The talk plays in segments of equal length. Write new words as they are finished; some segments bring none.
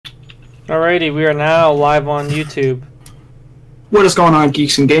Alrighty, we are now live on YouTube. What is going on,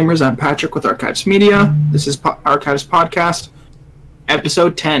 geeks and gamers? I'm Patrick with Archives Media. This is Archives Podcast,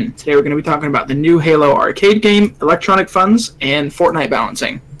 episode 10. Today we're going to be talking about the new Halo arcade game, electronic funds, and Fortnite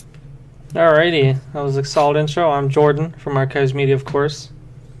balancing. Alrighty, that was a solid intro. I'm Jordan from Archives Media, of course.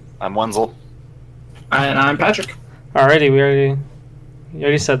 I'm Wenzel. And I'm Patrick. Alrighty, you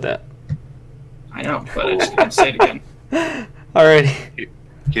already said that. I know, but I just can't say it again. Alrighty.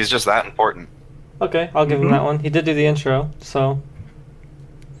 He's just that important. Okay, I'll give him that one. He did do the intro, so...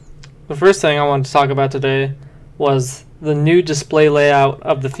 The first thing I wanted to talk about today was the new display layout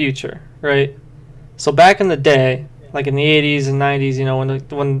of the future, right? So back in the day, like in the 80s and 90s, you know,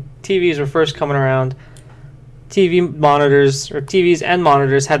 when TVs were first coming around, TVs and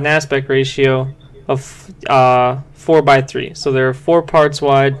monitors had an aspect ratio of 4:3. So they're 4 parts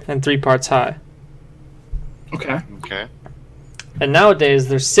wide and 3 parts high. Okay. And nowadays,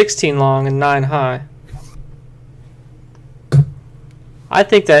 they're 16 long and 9 high. I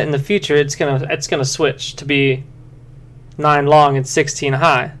think that in the future, it's gonna switch to be 9 long and 16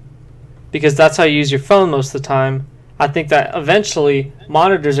 high, because that's how you use your phone most of the time. I think that eventually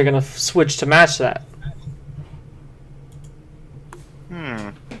monitors are gonna switch to match that.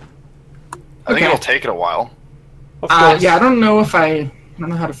 I think it'll take it a while. Of course. Yeah, I don't know how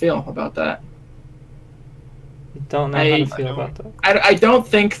to feel about that. You don't know how to feel about that. I don't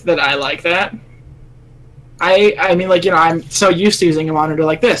think that I like that. I mean, like, you know, I'm so used to using a monitor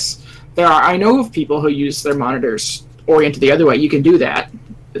like this. I know of people who use their monitors oriented the other way. You can do that.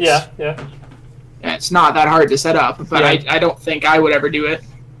 Yeah. It's not that hard to set up, but I don't think I would ever do it.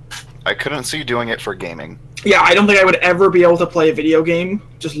 I couldn't see doing it for gaming. Yeah, I don't think I would ever be able to play a video game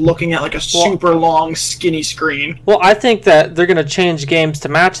just looking at like a super long, skinny screen. Well, I think that they're going to change games to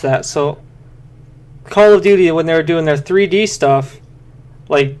match that. So, Call of Duty, when they were doing their 3D stuff,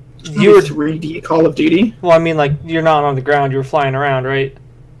 like, you were 3D Call of Duty? Well, I mean, like, you're not on the ground, you were flying around, right?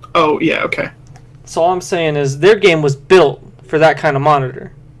 Oh, yeah, okay. So all I'm saying is their game was built for that kind of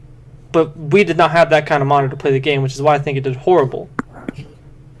monitor. But we did not have that kind of monitor to play the game, which is why I think it did horrible.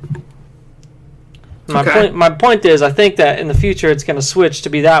 My point is, I think that in the future it's going to switch to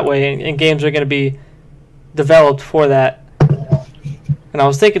be that way, and games are going to be developed for that. And I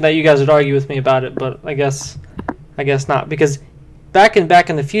was thinking that you guys would argue with me about it, but I guess not, because back in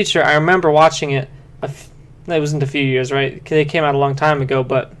the future, I remember watching it. It wasn't a few years, right? They came out a long time ago,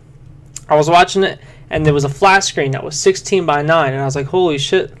 but I was watching it, and there was a flat screen that was 16 by 9, and I was like, holy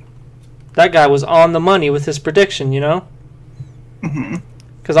shit, that guy was on the money with his prediction, you know? Mm-hmm.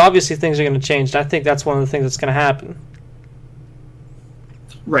 Because obviously things are going to change. I think that's one of the things that's going to happen.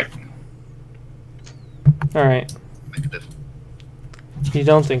 Right. All right. Negative. You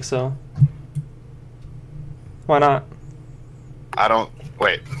don't think so? Why not? I don't...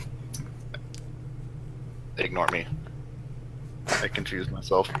 Wait. Ignore me. I confused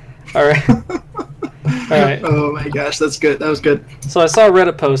myself. All right. All right. Oh my gosh, that's good. That was good. So I saw a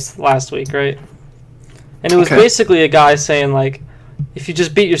Reddit post last week, right? And it was basically a guy saying, like, if you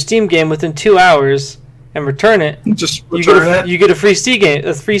just beat your Steam game within 2 hours and return it, you get a free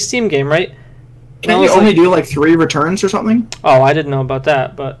Steam game, right? Can't you only do like 3 returns or something? Oh, I didn't know about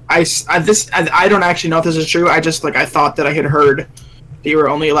that, but I don't actually know if this is true. I thought that I had heard that you were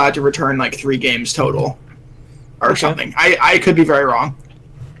only allowed to return like 3 games total, or something. I could be very wrong.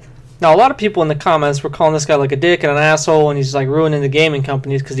 Now, a lot of people in the comments were calling this guy like a dick and an asshole, and he's like ruining the gaming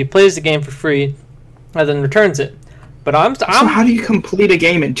companies because he plays the game for free and then returns it. But so how do you complete a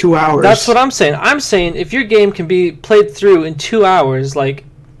game in 2 hours? That's what I'm saying. I'm saying if your game can be played through in 2 hours, like,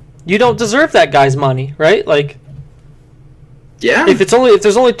 you don't deserve that guy's money, right? Like, yeah. If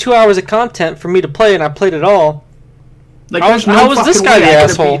there's only 2 hours of content for me to play and I played it all, like, how was this guy the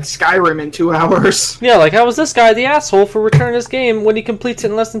asshole? Beat Skyrim in 2 hours. Yeah, like, how was this guy the asshole for returning this game when he completes it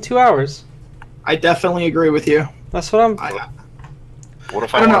in less than 2 hours? I definitely agree with you. That's what I'm. What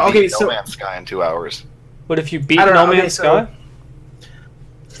if I want to beat No Man's Sky in 2 hours? What if you beat No Man's Sky?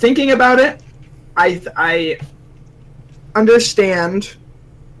 Thinking about it, I understand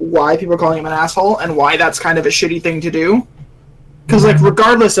why people are calling him an asshole and why that's kind of a shitty thing to do. Because, like,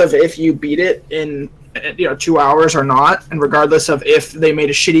 regardless of if you beat it in 2 hours or not, and regardless of if they made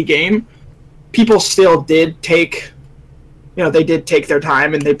a shitty game, people still did take, they did take their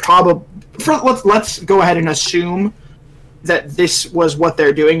time, and they probably... Let's go ahead and assume that this was what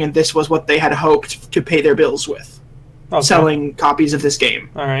they're doing and this was what they had hoped to pay their bills with. Okay. Selling copies of this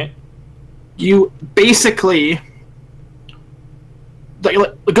game. All right. You basically...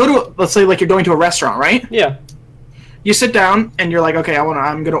 let's say, like, you're going to a restaurant, right? Yeah. You sit down and you're like, okay,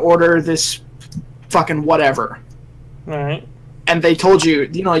 I'm gonna order this fucking whatever. All right. and they told you,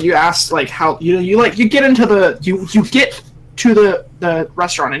 you asked like how you get into the you get to the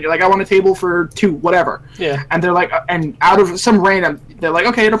restaurant and you're like, I want a table for 2, whatever. Yeah. And they're like, and out of some random, they're like,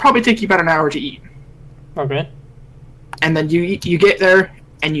 okay, it'll probably take you about an hour to eat. Okay. And then you get there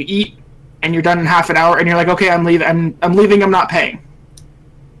and you eat and you're done in half an hour and you're like, okay, I'm leaving. I'm leaving. I'm not paying.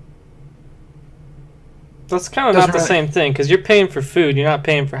 That's kind of not the same thing because you're paying for food. You're not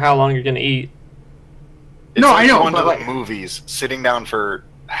paying for how long you're gonna eat. It's no, like I know. Going to like, the movies, sitting down for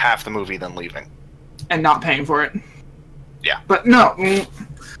half the movie, then leaving, and not paying for it. Yeah. But no,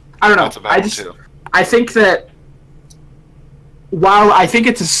 I don't know. That's a bad one too. I think that while I think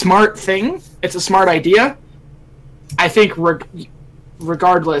it's a smart thing, it's a smart idea. I think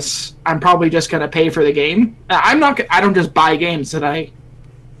regardless, I'm probably just gonna pay for the game. I don't just buy games that I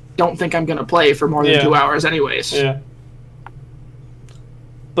don't think I'm gonna play for more than 2 hours, anyways. Yeah.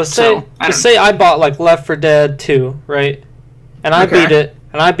 But say I bought like Left 4 Dead 2, right? And I beat it,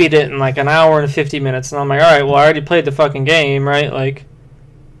 in like an hour and 50 minutes, and I'm like, all right, well, I already played the fucking game, right? Like,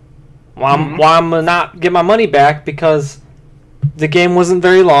 why I'm gonna not get my money back because the game wasn't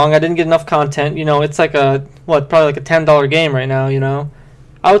very long. I didn't get enough content. It's like probably like a $10 game right now.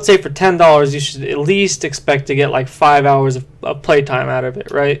 I would say for $10, you should at least expect to get like 5 hours of playtime out of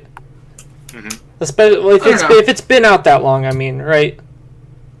it, right? Mm-hmm. Especially if it's been out that long, I mean, right?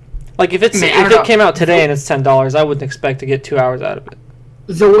 Like if it came out today and it's $10, I wouldn't expect to get 2 hours out of it.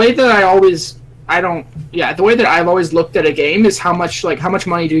 The way that the way that I've always looked at a game is how much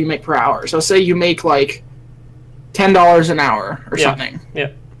money do you make per hour? So say you make like $10 an hour or something.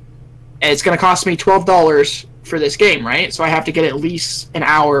 Yeah. And it's going to cost me $12 for this game, right? So I have to get at least an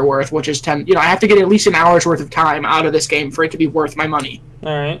hour worth, which is 10. I have to get at least an hour's worth of time out of this game for it to be worth my money.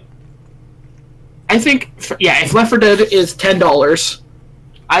 All right. I think, if Left 4 Dead is $10,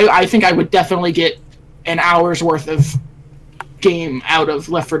 I think I would definitely get an hour's worth of game out of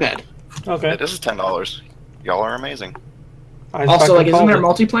Left 4 Dead. Okay. This is $10. Y'all are amazing. Also, like, isn't there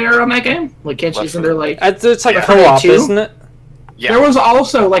multiplayer on that game? Like, isn't there like... It's like a co-op, isn't it? Yeah. There was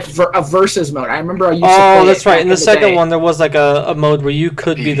also, like, a versus mode. I remember I used to play Oh, that's right. In the second one, there was, like, a mode where you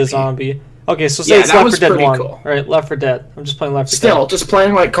could be the zombie. Okay, so say it's Left 4 Dead 1. Cool. Right, Left 4 Dead. I'm just playing Left 4 Dead. Still, just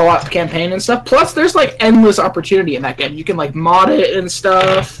playing, like, co-op campaign and stuff. Plus, there's, like, endless opportunity in that game. You can, like, mod it and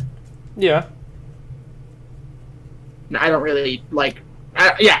stuff. Yeah. I don't really, like...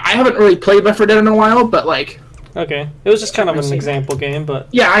 I haven't really played Left 4 Dead in a while, but, like... Okay. It was just kind of an example game, but...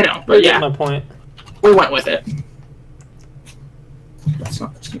 Yeah, I know, but yeah. My point. We went with it. That's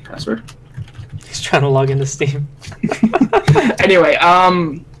not the Steam password. He's trying to log into Steam. Anyway,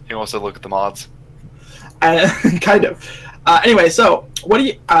 He wants to look at the mods. Kind of. Anyway, so, what do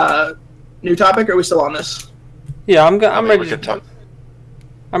you... new topic, or are we still on this? Yeah, I'm ready to...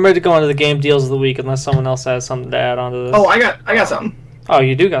 I'm ready to go into the game deals of the week unless someone else has something to add onto this. Oh, I got something. Oh,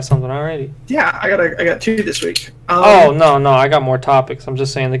 you do got something already. Yeah, I got 2 this week. No, I got more topics. I'm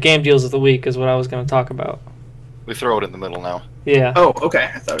just saying the game deals of the week is what I was going to talk about. We throw it in the middle now. Yeah. Oh,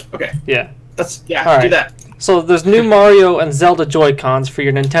 okay. Okay. Yeah. All right. Do that. So there's new Mario and Zelda Joy-Cons for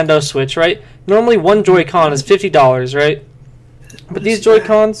your Nintendo Switch, right? Normally one Joy-Con is $50, right? But these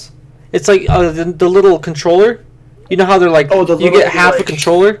Joy-Cons, it's like the little controller. You know how they're like, you get half a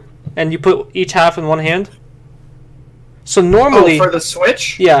controller, and you put each half in one hand? So normally... Oh, for the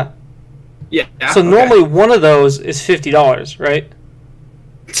Switch? Yeah. Yeah. So normally one of those is $50, right?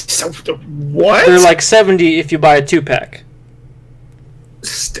 So, what? They're like $70 if you buy a 2-pack.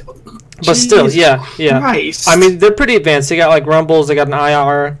 But still, yeah. Christ. I mean, they're pretty advanced. They got like rumbles, they got an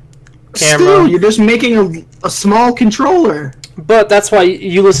IR camera. Still, you're just making a small controller. But that's why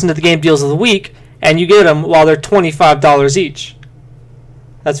you listen to the game deals of the week, and you get them while they're $25 each.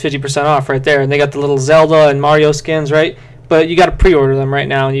 That's 50% off right there. And they got the little Zelda and Mario skins, right? But you got to pre-order them right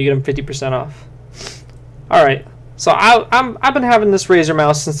now, and you get them 50% off. All right. So I've been having this Razer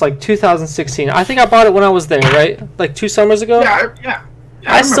mouse since like 2016. I think I bought it when I was there, right? Like 2 summers ago. Yeah.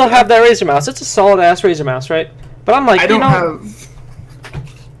 I still have that Razer mouse. It's a solid ass Razer mouse, right? But I'm like,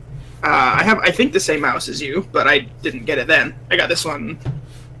 I have I think the same mouse as you, but I didn't get it then. I got this one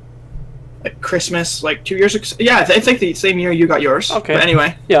at Christmas, like 2 years ago. Yeah, I think the same year you got yours. Okay. But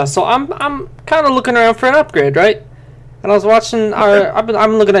anyway. Yeah, so I'm kind of looking around for an upgrade, right? And I was watching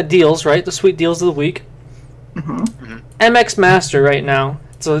I'm looking at deals, right? The sweet deals of the week. Mm-hmm. MX Master right now.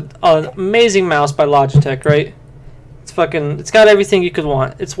 It's an amazing mouse by Logitech, right? It's got everything you could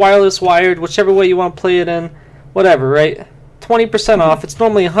want. It's wireless, wired, whichever way you want to play it in, whatever, right? 20% off. It's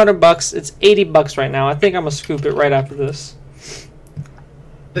normally $100. It's $80 right now. I think I'm gonna scoop it right after this.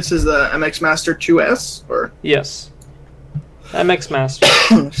 This is the MX Master 2S, or? Yes. MX Master.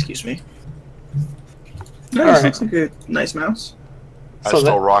 Excuse me. Nice. Looks like a nice mouse. I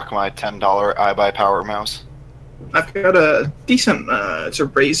still rock my $10 iBuyPower mouse. I've got a decent, it's a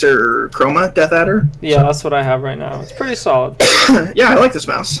Razer Chroma Death Adder. Yeah, that's what I have right now. It's pretty solid. Yeah, I like this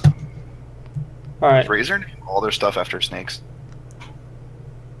mouse. All right. Razer name all their stuff after snakes.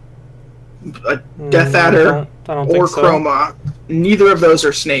 A Death Adder I don't or think so. Chroma, neither of those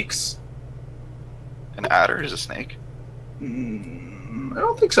are snakes. An adder is a snake. I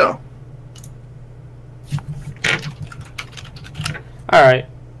don't think so. All right.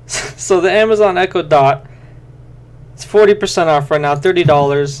 So the Amazon Echo Dot, it's 40% off right now,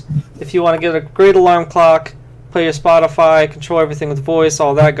 $30. If you want to get a great alarm clock, play your Spotify, control everything with voice,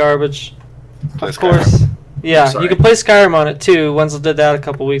 all that garbage. Play Of course. Skyrim. Yeah, Sorry. you can play Skyrim on it too. Wenzel did that a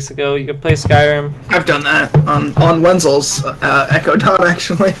couple weeks ago. You can play Skyrim. I've done that on Wenzel's Echo Dot,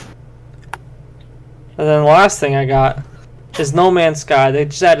 actually. And then the last thing I got is No Man's Sky. They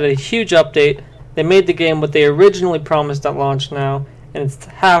just added a huge update. They made the game what they originally promised at launch now, and it's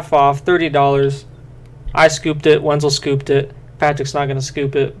half off, $30. I scooped it. Wenzel scooped it. Patrick's not going to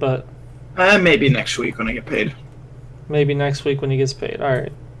scoop it, but Maybe next week when I get paid. maybe next week when he gets paid. All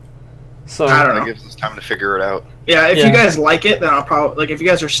right. So I don't know. That gives us time to figure it out. Yeah, if Yeah. you guys like it, then I'll probably, like, if you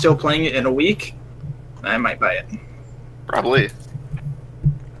guys are still playing it in a week, I might buy it. Probably.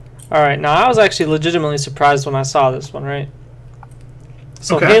 all right. Now I was actually legitimately surprised when I saw this one. Right.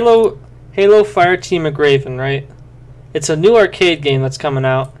 So Okay. Halo Fireteam McRaven. Right. It's a new arcade game that's coming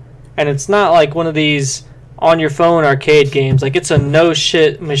out, and it's not like one of these on your phone arcade games. Like, it's a no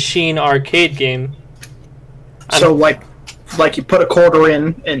shit machine arcade game. So, like you put a quarter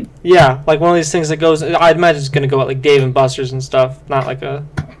in, and Yeah, like one of these things that goes. I'd imagine it's gonna go at like Dave and Buster's and stuff, not like a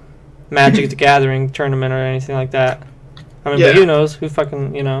Magic the Gathering tournament or anything like that. I mean, Yeah. but who knows? Who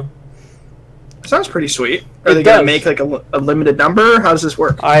fucking, you know? sounds pretty sweet. Are It they gonna does. make like a limited number? How does this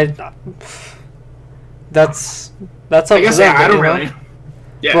work? That's up I to guess them. I you don't know? really.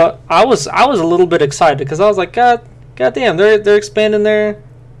 Yeah. But I was a little bit excited because I was like, God damn, they're expanding their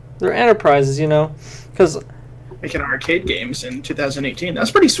enterprises, you know? Because Making arcade games in 2018. That's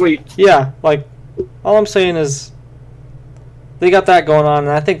pretty sweet. yeah, like all I'm saying is they got that going on,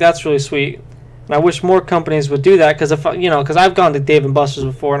 and I think that's really sweet. And I wish more companies would do that because because I've gone to Dave and Buster's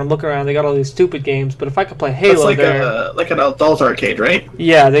before, and I'm looking around, they got all these stupid games. But if I could play That's Halo like there, like an adult arcade, right?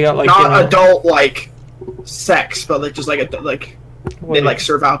 yeah, they got like Not adult like sex, but like just like what they do like you-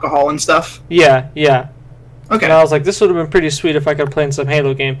 serve alcohol and stuff. yeah. Okay. And I was like, this would have been pretty sweet if I could play in some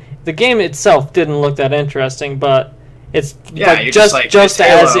Halo game. The game itself didn't look that interesting, but it's Yeah, like you're just just like, it's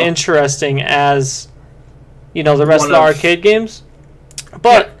as Halo. interesting as the rest of One the of- arcade games.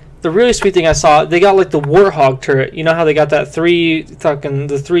 But the really sweet thing I saw, they got like the Warthog turret. You know how they got that three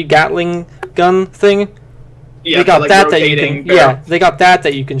Gatling gun thing? Yeah, they got like that you rotating can. Yeah, they got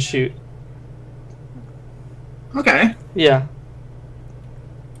that you can shoot. Okay. Yeah.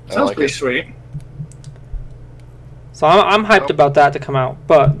 I Sounds like pretty it. sweet. So I'm hyped about that to come out.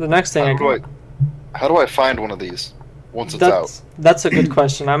 But the next thing How do I find one of these once it's out? That's a good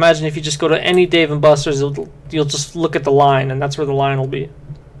question. I imagine if you just go to any Dave and Buster's, you'll just look at the line, and that's where the line will be.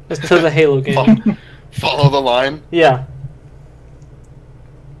 It's to the Halo game. Follow the line. Yeah.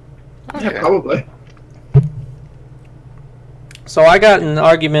 Okay. Yeah, probably. So I got in an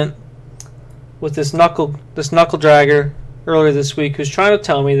argument with this knuckle dragger earlier this week, who's trying to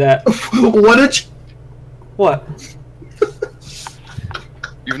tell me that What did you... what?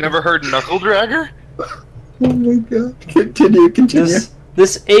 You've never heard Knuckle Dragger? Oh my god. Continue.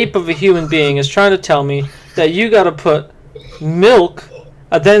 This ape of a human being is trying to tell me that you got to put milk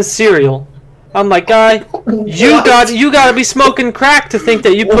and then cereal. I'm like, guy, you What? got to be smoking crack to think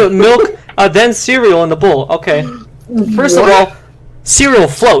that you put milk then cereal in the bowl. Okay. First of all, cereal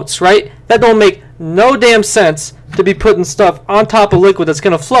floats, right? That don't make no damn sense to be putting stuff on top of liquid that's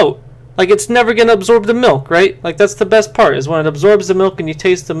gonna float. Like, it's never gonna absorb the milk, right? Like, that's the best part, is when it absorbs the milk and you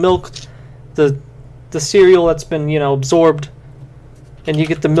taste the milk, the cereal that's been, absorbed, and you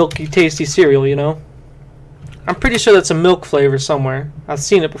get the milky, tasty cereal, I'm pretty sure that's a milk flavor somewhere. I've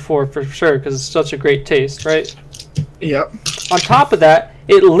seen it before for sure because it's such a great taste, right? Yep. On top of that,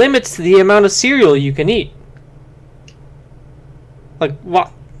 it limits the amount of cereal you can eat. Like,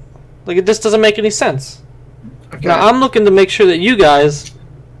 what? Like, it just doesn't make any sense. Okay. Now, I'm looking to make sure that you guys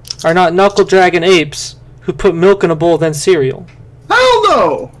are not knuckle dragon apes who put milk in a bowl then cereal. Hell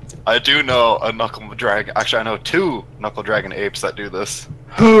no! I do know a Knuckle Dragon. Actually, I know two Knuckle Dragon apes that do this.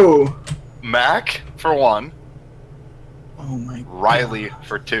 Who? Mac, for one. Oh my... Riley,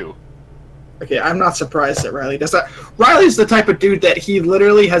 for two. Okay, I'm not surprised that Riley does that. Riley's the type of dude that he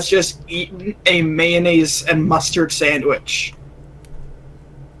literally has just eaten a mayonnaise and mustard sandwich.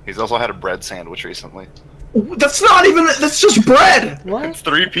 He's also had a bread sandwich recently. That's not even. That's just bread. What? It's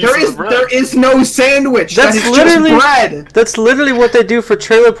 3 pieces of bread. There is no sandwich. That's That is literally just bread. That's literally what they do for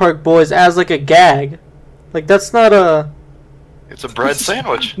Trailer Park Boys as like a gag. Like that's not a. It's a bread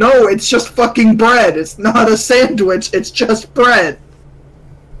sandwich. No, it's just fucking bread. It's not a sandwich. It's just bread.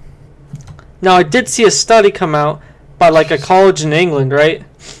 Now I did see a study come out by like a college in England, right?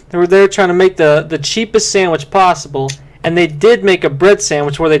 They were there trying to make the cheapest sandwich possible, and they did make a bread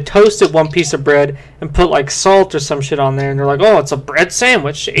sandwich where they toasted one piece of bread and put like salt or some shit on there, and they're like, "Oh, it's a bread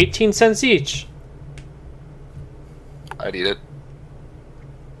sandwich, 18 cents each." I'd eat it.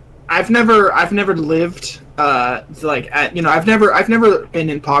 I've never lived I've never been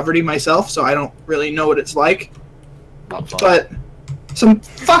in poverty myself, so I don't really know what it's like. Not fun. But some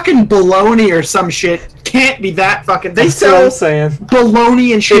fucking bologna or some shit can't be that fucking. They That's what I'm sell saying.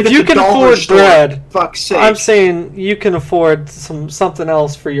 bologna and shit. If you at the can dollar afford store, bread, fuck's sake. I'm saying you can afford something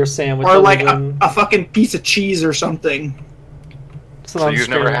else for your sandwich. Or other like than a fucking piece of cheese or something. So you've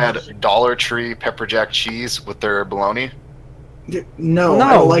never had Dollar Tree pepper jack cheese with their bologna? No, No.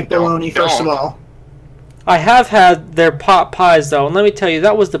 I don't like bologna. Don't. First of all, I have had their pot pies though, and let me tell you,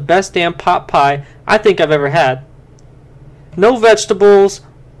 that was the best damn pot pie I think I've ever had. No vegetables,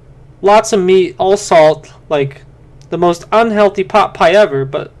 lots of meat, all salt, like the most unhealthy pot pie ever,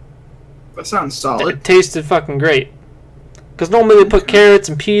 but that sounds it solid. tasted fucking great. Because normally they put carrots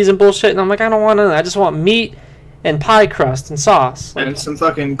and peas and bullshit, and I'm like, I don't want none of that. I just want meat and pie crust and sauce. Like, And some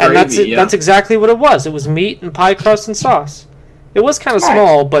fucking and gravy. Yeah. that's exactly what it was. It was meat and pie crust and sauce. It was kind of Nice.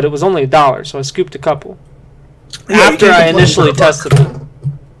 small, but it was only $1, so I scooped a couple. Yeah, you After can't I complain initially for a buck. tested it.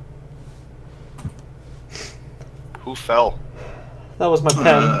 Who fell? That was my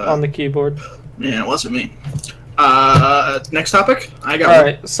pen on the keyboard. Yeah, it wasn't me. Next topic. I got.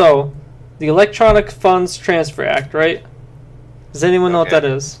 Alright, so the Electronic Funds Transfer Act, right? Does anyone know what Okay. that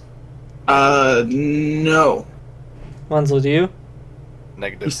is? No. Wenzel, do you? He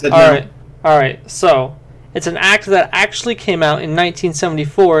Negative. said no. Alright, so it's an act that actually came out in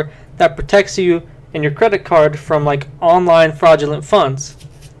 1974 that protects you and your credit card from like online fraudulent funds.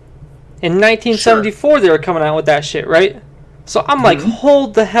 In 1974 they were coming out with that shit, right? So I'm like,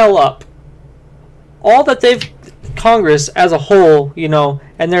 hold the hell up. All that Congress as a whole, you know,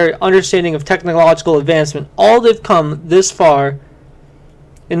 and their understanding of technological advancement, all they've come this far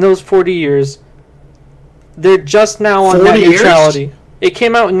in those 40 years, they're just now on 40 net years? neutrality. It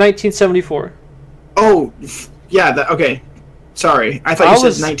came out in 1974. Oh, yeah. Okay. Sorry, I thought I you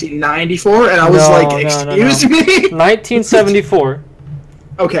was- said 1994, and I was No, like, no, excuse no. me. 1974.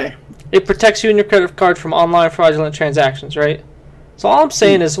 Okay. It protects you and your credit card from online fraudulent transactions, right? So all I'm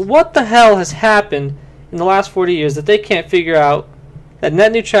saying is, what the hell has happened in the last 40 years that they can't figure out that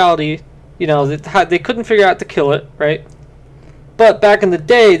net neutrality, you know, they couldn't figure out to kill it, right? But back in the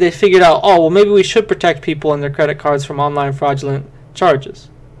day, they figured out, oh, well, maybe we should protect people and their credit cards from online fraudulent charges.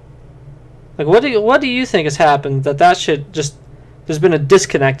 Like, what do you think has happened that should just... There's been a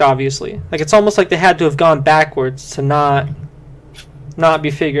disconnect, obviously. Like, it's almost like they had to have gone backwards to not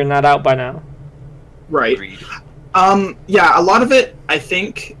be figuring that out by now. Right. Greed. Yeah, a lot of it, I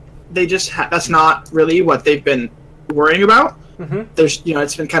think they just that's not really what they've been worrying about. Mm-hmm. There's,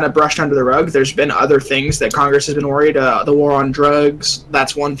 it's been kind of brushed under the rug. There's been other things that Congress has been worried. The war on drugs.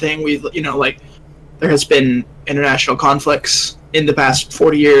 That's one thing. There has been international conflicts in the past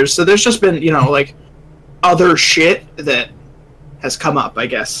 40 years. So there's just been, other shit that has come up, I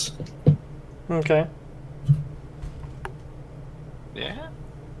guess. Okay. Yeah.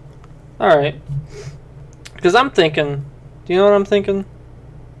 Alright. Because I'm thinking... Do you know what I'm thinking?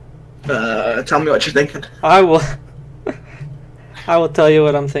 Tell me what you're thinking. I will... I will tell you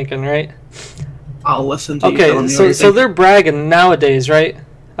what I'm thinking, right? I'll listen to you. telling Okay, me so what you're so they're bragging nowadays, right?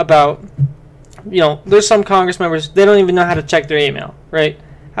 About... there's some Congress members, they don't even know how to check their email, right?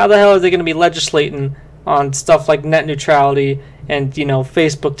 How the hell are they going to be legislating on stuff like net neutrality and,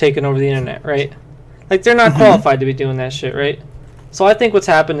 Facebook taking over the internet, right? Like, they're not qualified to be doing that shit, right? So I think what's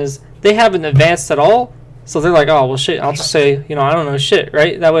happened is they haven't advanced at all, so they're like, oh, well, shit, I'll just say, I don't know shit,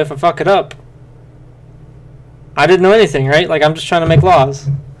 right? That way if I fuck it up, I didn't know anything, right? Like, I'm just trying to make laws.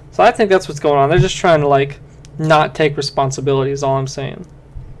 So I think that's what's going on. They're just trying to, not take responsibility is all I'm saying.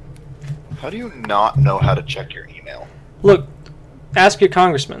 How do you not know how to check your email? Look, ask your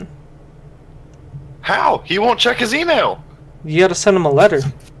congressman. How? He won't check his email. You gotta send him a letter.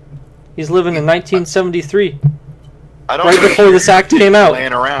 He's living in 1973. I don't Right know before this act came out.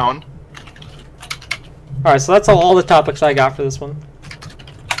 Laying around. Alright, so that's all the topics I got for this one.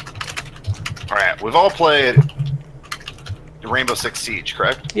 All right, we've all played Rainbow Six Siege,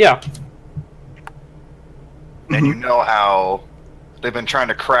 correct? Yeah. And you know how they've been trying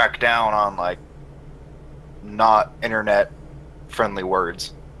to crack down on not internet-friendly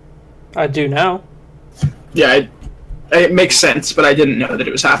words. I do now. Yeah, it makes sense, but I didn't know that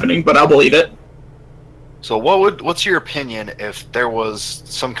it was happening, but I'll believe it. So what's your opinion if there was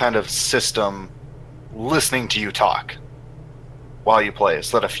some kind of system listening to you talk while you play,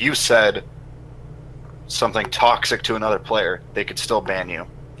 so that if you said something toxic to another player, they could still ban you?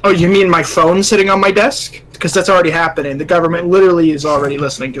 Oh, you mean my phone sitting on my desk? Because that's already happening. The government literally is already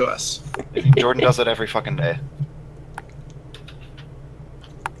listening to us. Jordan does it every fucking day.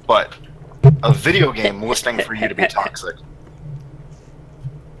 But a video game listening for you to be toxic.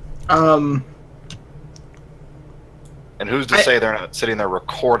 And who's to say they're not sitting there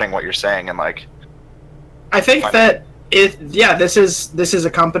recording what you're saying and like? I think that this is a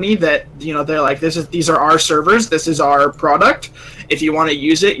company that, you know, they're like, these are our servers, this is our product. If you want to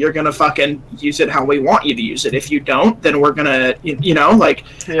use it, you're gonna fucking use it how we want you to use it. If you don't, then we're gonna, you know, like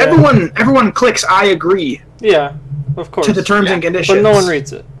everyone clicks I agree. Yeah, of course. To the terms and conditions, but no one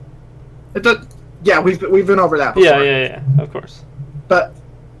reads it. Yeah, we've been over that before. Yeah, of course. But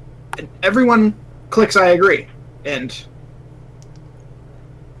everyone clicks I agree, and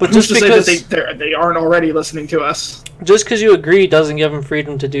but just because to say that they aren't already listening to us. Just because you agree doesn't give them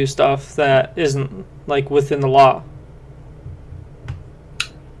freedom to do stuff that isn't like within the law.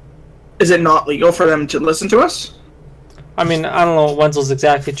 Is it not legal for them to listen to us? I mean, I don't know what Wenzel's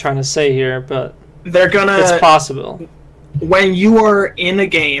exactly trying to say here, but it's possible. When you are in a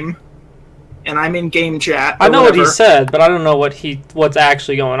game, and I'm in game chat, I know what he said, but I don't know what's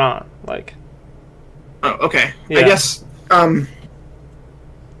actually going on. Like, oh, okay. Yeah. I guess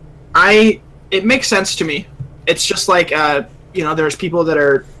it makes sense to me. It's just like you know, there's people that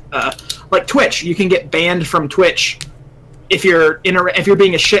are like Twitch. You can get banned from Twitch if you're being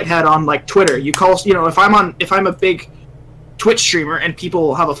a shithead on like Twitter. You call, you know, if I'm a big Twitch streamer and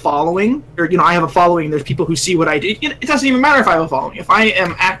people have a following, or, you know, I have a following, there's people who see what I do. It doesn't even matter if I have a following. If I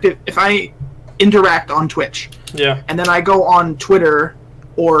am active, if I interact on Twitch, yeah, and then I go on Twitter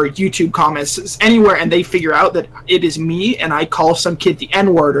or YouTube comments anywhere, and they figure out that it is me, and I call some kid the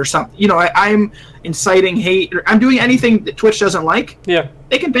N-word or something, you know, I'm inciting hate, or I'm doing anything that Twitch doesn't like, yeah,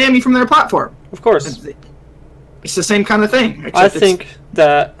 they can ban me from their platform. Of course. It's the same kind of thing. I think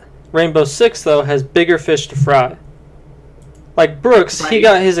that Rainbow Six, though, has bigger fish to fry. Like Brooks, right. He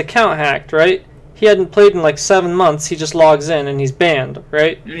got his account hacked, right? He hadn't played in like 7 months. He just logs in and he's banned,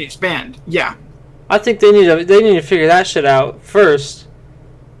 right? And he's banned. Yeah. I think they need to figure that shit out first.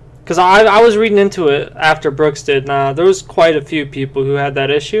 Because I was reading into it after Brooks did. Now there was quite a few people who had that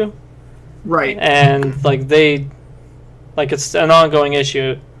issue. Right. And like it's an ongoing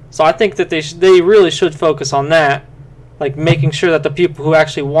issue. So I think that they really should focus on that, like making sure that the people who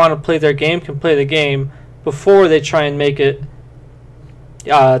actually want to play their game can play the game before they try and make it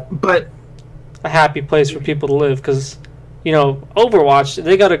but a happy place for people to live. Because, you know, Overwatch,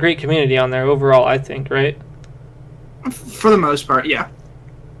 they got a great community on there overall, I think, right? For the most part, yeah.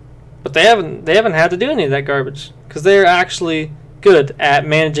 But they haven't had to do any of that garbage because they're actually good at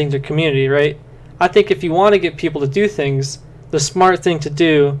managing their community, right? I think if you want to get people to do things, the smart thing to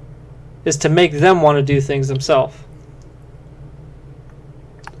do is to make them want to do things themselves.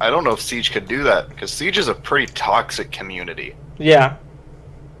 I don't know if Siege could do that, because Siege is a pretty toxic community. Yeah.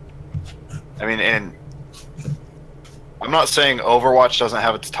 I mean, and I'm not saying Overwatch doesn't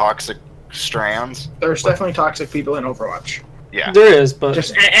have its toxic strands. There's definitely toxic people in Overwatch. Yeah. There is, but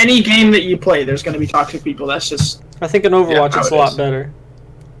just any game that you play, there's going to be toxic people. That's just... I think in Overwatch it's a lot better.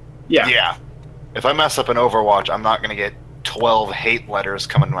 Yeah. Yeah. If I mess up in Overwatch, I'm not going to get 12 hate letters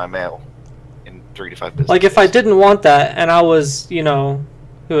coming to my mail in 3 to 5 business Like, if I didn't want that, and I was, you know...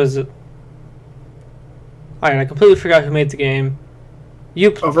 Who is it? Alright, I completely forgot who made the game.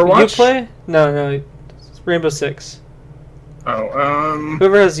 Overwatch? You play? No, it's Rainbow Six. Oh,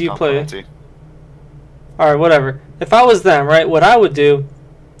 Whoever has Uplay. Alright, whatever. If I was them, right, what I would do,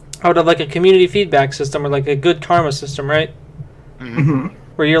 I would have like a community feedback system or like a good karma system, right? Mm-hmm.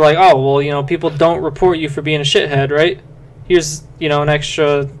 Where you're like, oh, well, you know, people don't report you for being a shithead, right? Here's, you know, an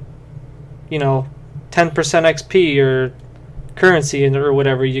extra, you know, 10% XP or currency or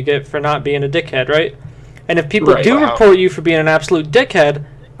whatever you get for not being a dickhead, right? And if people do report you for being an absolute dickhead,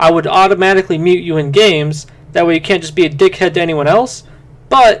 I would automatically mute you in games. That way you can't just be a dickhead to anyone else.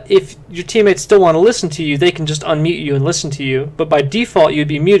 But if your teammates still want to listen to you, they can just unmute you and listen to you. But by default, you'd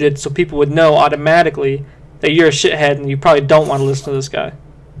be muted, so people would know automatically that you're a shithead and you probably don't want to listen to this guy.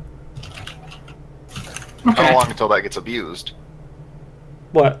 Okay. How long until that gets abused?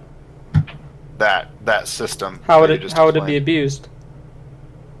 What? That system. How would it be abused?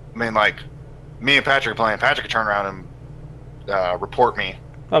 I mean, like, me and Patrick playing. Patrick could turn around and report me.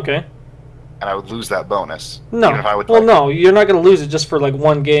 Okay. and I would lose that bonus. No. Even if I would Well, no, you're not going to lose it just for like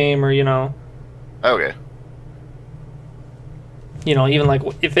one game or, Okay. Even like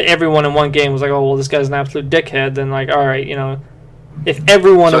if everyone in one game was like, oh, well, this guy's an absolute dickhead, then like, all right, if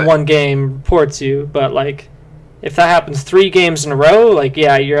everyone in one game reports you, but like if that happens 3 games in a row, like,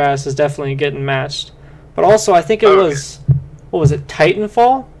 yeah, your ass is definitely getting matched. But also, I think it was, what was it,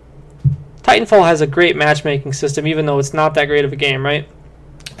 Titanfall? Titanfall has a great matchmaking system, even though it's not that great of a game, right?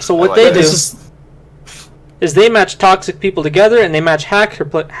 So what they do is they match toxic people together, and they match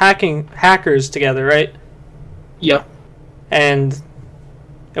hackers together, right? Yep. And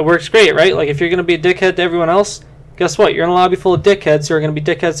it works great, right? Like, if you're going to be a dickhead to everyone else, guess what? You're in a lobby full of dickheads who are going to be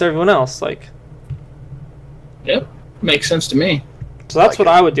dickheads to everyone else. Like, yep, makes sense to me. So that's what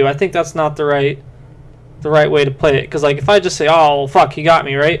I would do. I think that's not the right way to play it. Because like, if I just say, "Oh fuck, he got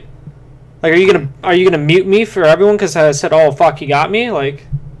me," right? Like, are you gonna mute me for everyone because I said, "Oh fuck, he got me"? Like,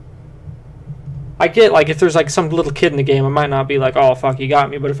 I get like if there's like some little kid in the game, I might not be like, "Oh fuck, he got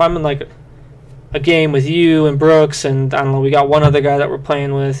me." But if I'm in like a game with you and Brooks and I don't know, we got one other guy that we're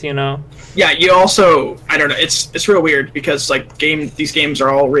playing with, Yeah, you also, I don't know, it's real weird because like these games are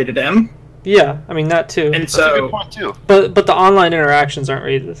all rated M. Yeah, I mean that too. And That's a good point too. But the online interactions aren't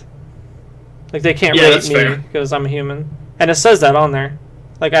rated. Like, they can't rate me because I'm a human, and it says that on there.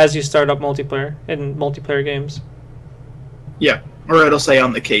 Like, as you start up multiplayer in multiplayer games. Yeah, or it'll say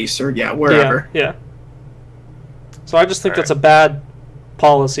on the case, or wherever. Yeah. So I just think that's a bad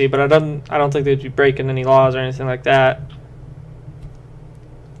policy, but I don't think they'd be breaking any laws or anything like that.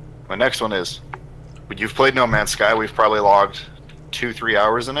 My next one is, when you've played No Man's Sky, we've probably logged 2-3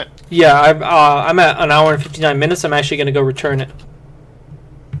 hours in it. Yeah, I'm at an hour and 59 minutes. I'm actually gonna go return it.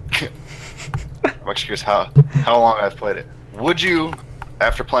 I'm curious how long I've played it. Would you,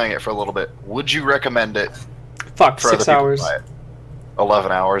 after playing it for a little bit, would you recommend it? Fuck, 6 hours.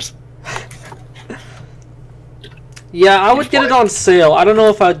 11 hours. Yeah, I would get it on sale. I don't know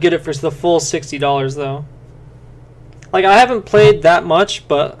if I'd get it for the full $60 though. Like, I haven't played that much,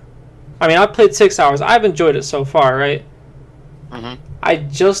 but I mean, I played 6 hours. I've enjoyed it so far, right? Mm-hmm. I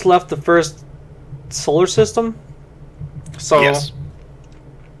just left the first solar system, so yes.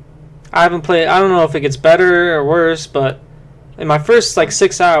 I haven't played. I don't know if it gets better or worse, but in my first like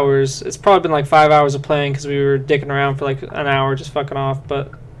 6 hours, it's probably been like 5 hours of playing because we were dicking around for like an hour just fucking off.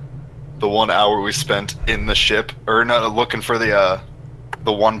 But the 1 hour we spent in the ship, or not looking for the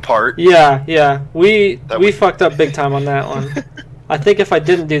one part. Yeah, we fucked up big time on that one. I think if I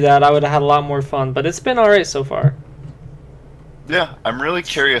didn't do that, I would have had a lot more fun. But it's been all right so far. Yeah, I'm really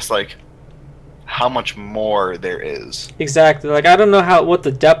curious, like, how much more there is. Exactly. Like, I don't know what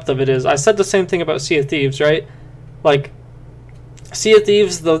the depth of it is. I said the same thing about Sea of Thieves, right? Like, Sea of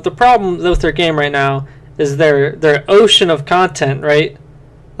Thieves, the problem with their game right now is their ocean of content, right?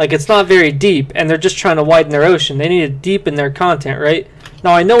 Like, it's not very deep, and they're just trying to widen their ocean. They need to deepen their content, right?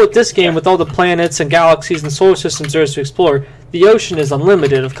 Now, I know with this game, with all the planets and galaxies and solar systems there is to explore, the ocean is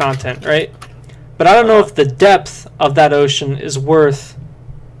unlimited of content, right? But I don't know if the depth of that ocean is worth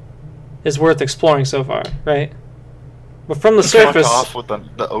exploring so far, right? But from the surface, off with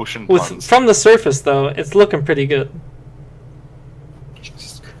the ocean puns. From the surface though, it's looking pretty good.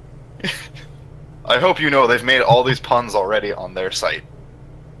 I hope you know they've made all these puns already on their site.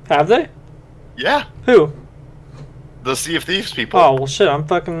 Have they? Yeah. Who? The Sea of Thieves people. Oh well, shit! I'm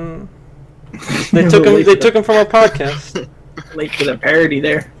fucking. They took him from our podcast. Late to the parody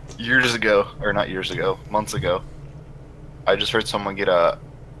there. Years ago, or not years ago, months ago, I just heard someone get a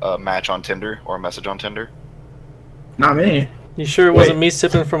match on Tinder or a message on Tinder. Not me. You sure it wasn't me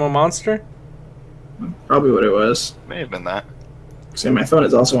sipping from a monster? Probably what it was. May have been that. See, my phone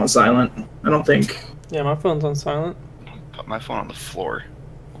is also on silent. I don't think. Yeah, my phone's on silent. Put my phone on the floor.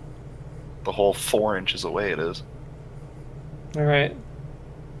 The whole 4 inches away it is. All right,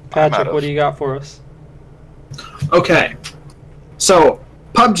 Patrick, what do you got for us? Okay, so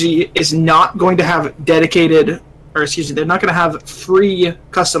PUBG is not going to have dedicated, or excuse me, they're not going to have free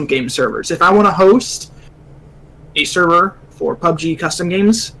custom game servers. If I want to host a server for PUBG custom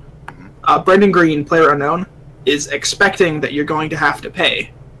games, Brendan Green, PlayerUnknown, is expecting that you're going to have to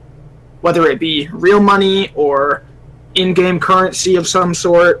pay, whether it be real money or in-game currency of some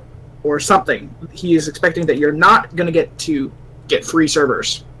sort or something. He is expecting that you're not going to get free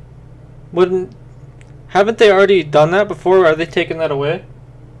servers. Haven't they already done that before? Are they taking that away?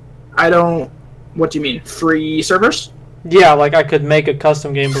 What do you mean? Free servers? Yeah, like I could make a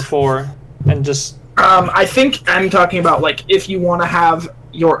custom game before and just... I think I'm talking about, like, if you want to have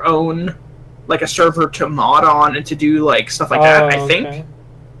your own, like, a server to mod on and to do, like, stuff like that, I think. Okay.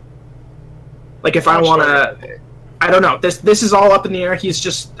 Like, if I want to... I don't know. This is all up in the air.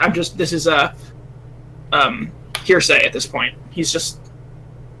 This is a hearsay at this point. He's just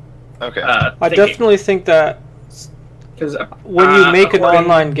Okay. I definitely think that when you make an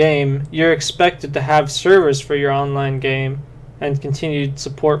online game, you're expected to have servers for your online game and continued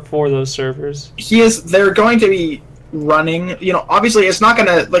support for those servers. They're going to be running. Obviously, it's not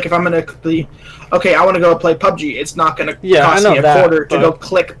gonna if I'm gonna be okay. I want to go play PUBG. It's not gonna cost me a quarter to go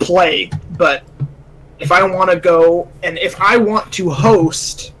click play. But if I want to go and if I want to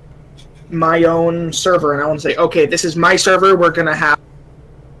host my own server and I want to say, okay, this is my server. We're gonna have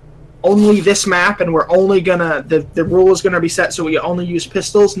only this map, and we're only gonna the rule is gonna be set so we only use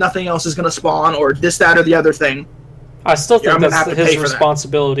pistols. Nothing else is gonna spawn or this, that, or the other thing. I still think that's his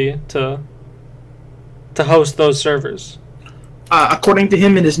responsibility to host those servers. According to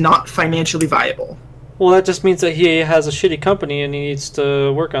him, it is not financially viable. Well, that just means that he has a shitty company and he needs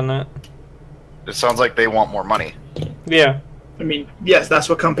to work on that. It sounds like they want more money. Yeah. I mean, yes, that's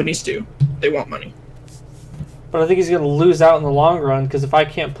what companies do. They want money. But I think he's going to lose out in the long run, because if I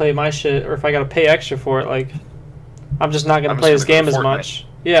can't play my shit, or if I got to pay extra for it, I'm just not going to play his game as much.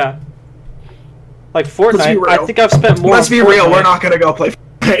 Yeah. Like Fortnite, I think I've spent more. Let's be real, we're not going to go play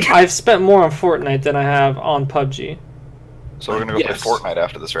Fortnite. I've spent more on Fortnite than I have on PUBG. So we're going to go play Fortnite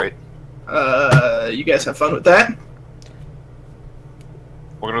after this, right? You guys have fun with that?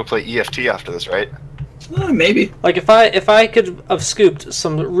 We're going to play EFT after this, right? Maybe. Like if I could have scooped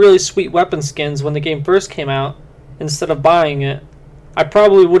some really sweet weapon skins when the game first came out, instead of buying it, I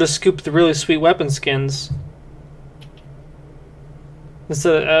probably would have scooped the really sweet weapon skins.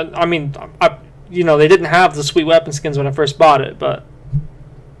 Instead, they didn't have the sweet weapon skins when I first bought it, but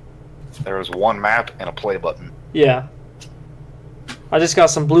there was one map and a play button. Yeah. I just got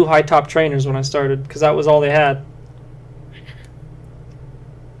some blue high top trainers when I started, because that was all they had.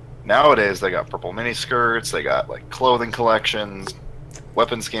 Nowadays, they got purple mini skirts. They got clothing collections,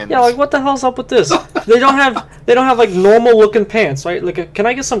 weapon skins. Yeah, what the hell's up with this? They don't have normal looking pants, right? Can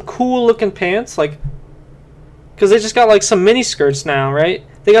I get some cool looking pants? Because they just got some mini skirts now, right?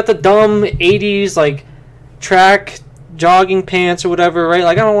 They got the dumb '80s track jogging pants or whatever, right?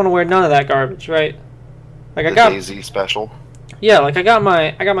 I don't want to wear none of that garbage, right? I got Daisy special. Yeah, I got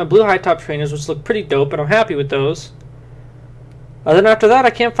my blue high top trainers, which look pretty dope, and I'm happy with those. Then after that,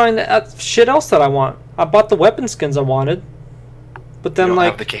 I can't find shit else that I want. I bought the weapon skins I wanted, but then you don't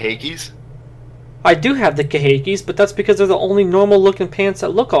have the Kahakis? I do have the Kahakis, but that's because they're the only normal looking pants that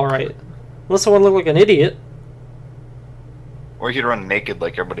look alright. Unless I want to look like an idiot. Or you could run naked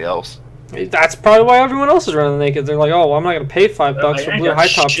like everybody else. That's probably why everyone else is running naked. They're like, oh, well, I'm not going to pay $5 for blue high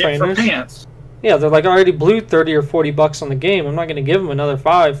top trainers. Yeah, they're already blew $30 or $40 on the game. I'm not going to give them another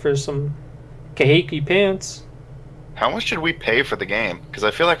 $5 for some Kahaki pants. How much did we pay for the game? Because I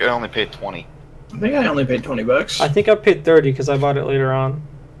feel like I only paid $20. I think I only paid $20. I think I paid $30 because I bought it later on.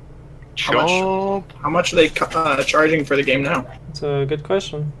 How much are they charging for the game now? That's a good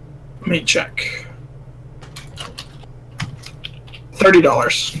question. Let me check.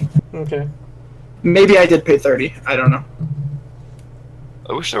 $30. Okay. Maybe I did pay $30. I don't know.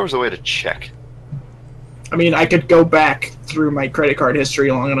 I wish there was a way to check. I mean, I could go back through my credit card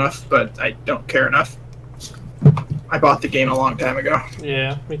history long enough, but I don't care enough. I bought the game a long time ago.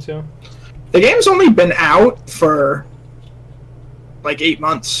 Yeah, me too. The game's only been out for 8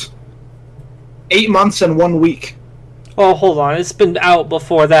 months. 8 months and 1 week. Oh, hold on. It's been out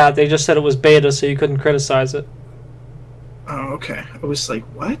before that. They just said it was beta, so you couldn't criticize it. Oh, okay. I was like,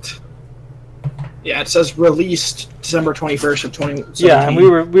 what? Yeah, it says released December 21st of 2017. Yeah, and we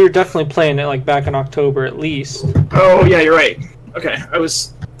were definitely playing it back in October at least. Oh, yeah, you're right. Okay, I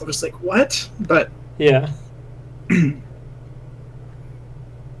was like, what? But yeah.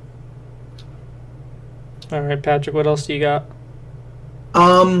 All right, Patrick, what else do you got?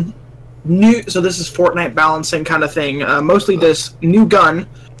 So this is Fortnite balancing kind of thing. Mostly this new gun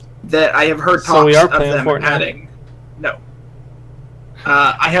that I have heard talks of them adding. No.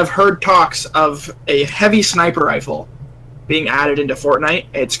 I have heard talks of a heavy sniper rifle being added into Fortnite.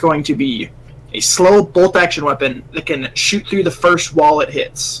 It's going to be a slow bolt-action weapon that can shoot through the first wall it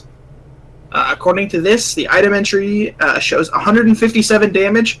hits. According to this, the item entry shows 157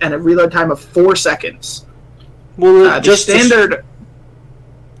 damage and a reload time of 4 seconds. Well, just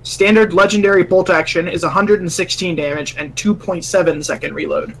standard legendary bolt action is 116 damage and 2.7 second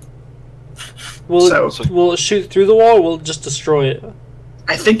reload. Will it shoot through the wall, or will it just destroy it?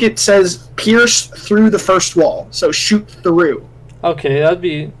 I think it says pierce through the first wall, so shoot through. Okay,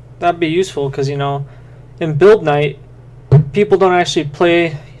 that'd be useful because in Build Night, people don't actually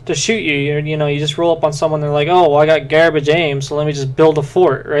play to shoot you. You just roll up on someone. They're like, oh, well, I got garbage aim, so let me just build a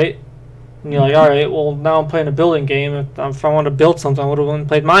fort, right? And you're like, all right, well, now I'm playing a building game. If I want to build something, I would have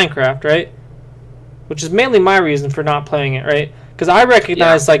played Minecraft, right? Which is mainly my reason for not playing it, right? Because I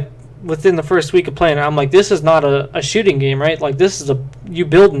recognize, like, within the first week of playing it, I'm like, this is not a shooting game, right? Like, this is you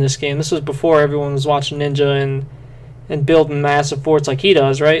building this game. This was before everyone was watching Ninja and building massive forts like he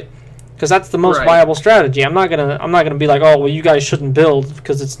does, right? Because that's the most viable strategy. I'm not gonna be like, oh, well, you guys shouldn't build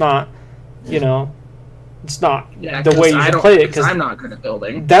because it's not, it's not the way you should play it. Because I'm not good at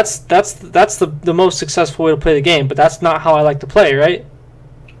building. That's the most successful way to play the game, but that's not how I like to play, right?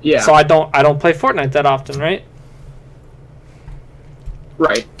 Yeah. So I don't play Fortnite that often, right?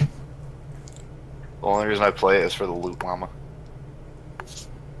 Right. The only reason I play it is for the loot llama.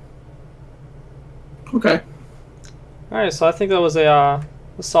 Okay. All right, so I think that was a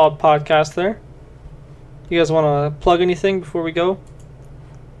solid podcast there. You guys want to plug anything before we go?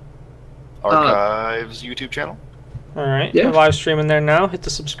 Archives YouTube channel. All right. Yeah. We're live streaming there now. Hit the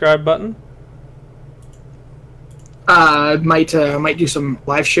subscribe button. Might do some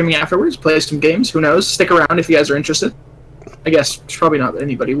live streaming afterwards. Play some games. Who knows? Stick around if you guys are interested. I guess there's probably not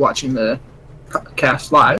anybody watching the cast live.